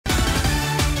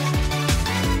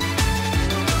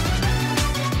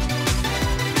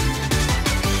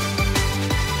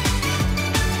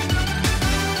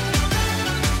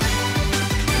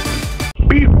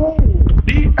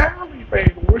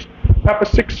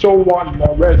601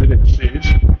 residences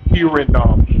here in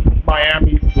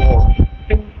Miami, Florida.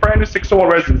 Brand new 601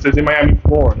 residences in Miami,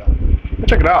 Florida.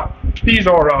 Check it out. These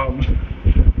are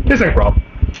Thyssenkrupp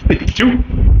 52.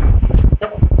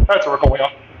 Yep, that's what we're going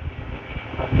on.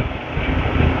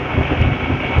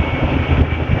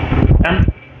 M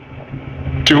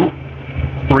 2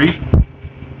 3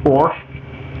 4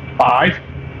 5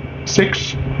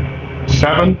 6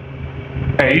 7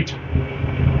 8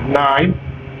 9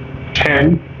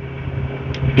 10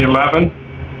 11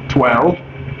 12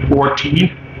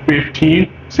 14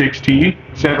 15 16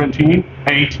 17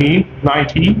 18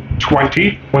 19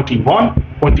 20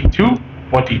 21 22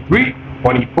 23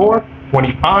 24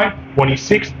 25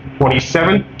 26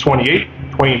 27 28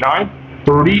 29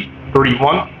 30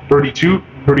 31 32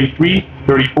 33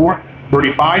 34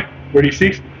 35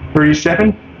 36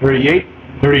 37 38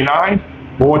 39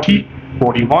 40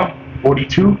 41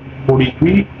 42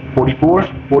 43 44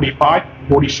 45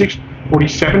 46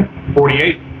 47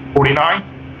 48 49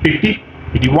 50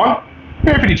 51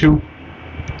 and 52.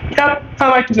 Yep, I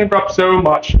like Thyssenkrupp so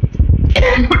much.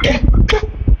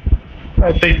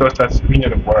 I think that's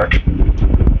convenient at work.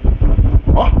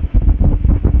 Oh.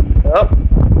 Well,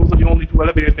 those are the only two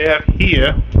elevators they have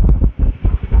here.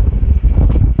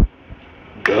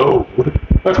 Go.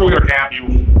 Let's go get our cab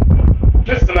view.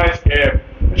 This is a nice cab.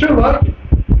 I should like it.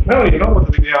 I don't even know what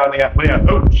the thing they have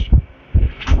those.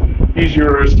 Here's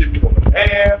your certificate of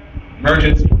cab,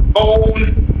 emergency phone,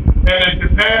 and the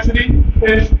capacity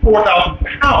is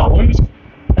 4,000 pounds.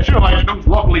 I should have liked those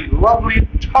lovely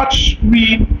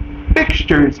touchscreen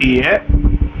fixtures here.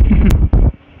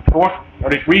 4,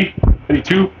 33,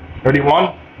 32,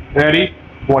 31, 30,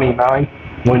 29,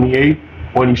 28,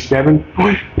 27,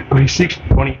 26,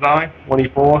 29,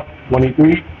 24,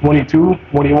 23, 22,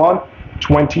 21,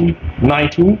 20,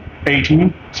 19,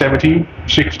 18, 17,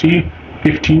 16,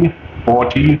 15,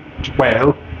 14,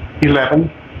 12,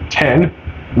 11, 10,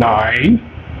 9,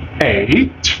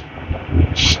 8,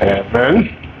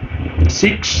 7,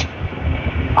 6,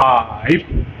 5,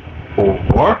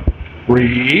 4,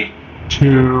 3,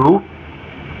 2,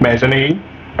 mezzanine,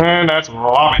 and that's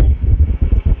lobby.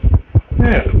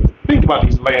 Yeah, think about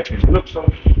these lanterns. They look so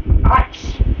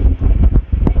nice.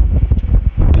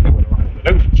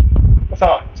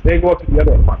 Besides, they go up to the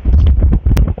other apartments.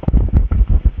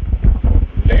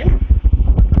 Okay.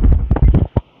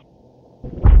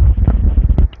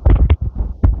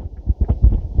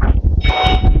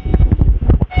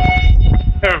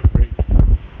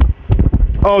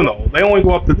 Oh no, they only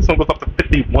go up to, this one goes up to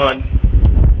 51,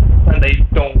 and they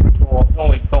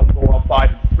only don't go up 5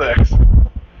 and 6.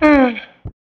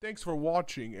 Thanks for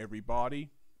watching,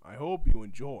 everybody. I hope you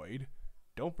enjoyed.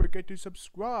 Don't forget to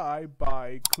subscribe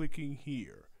by clicking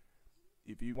here.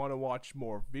 If you want to watch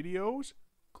more videos,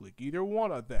 click either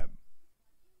one of them.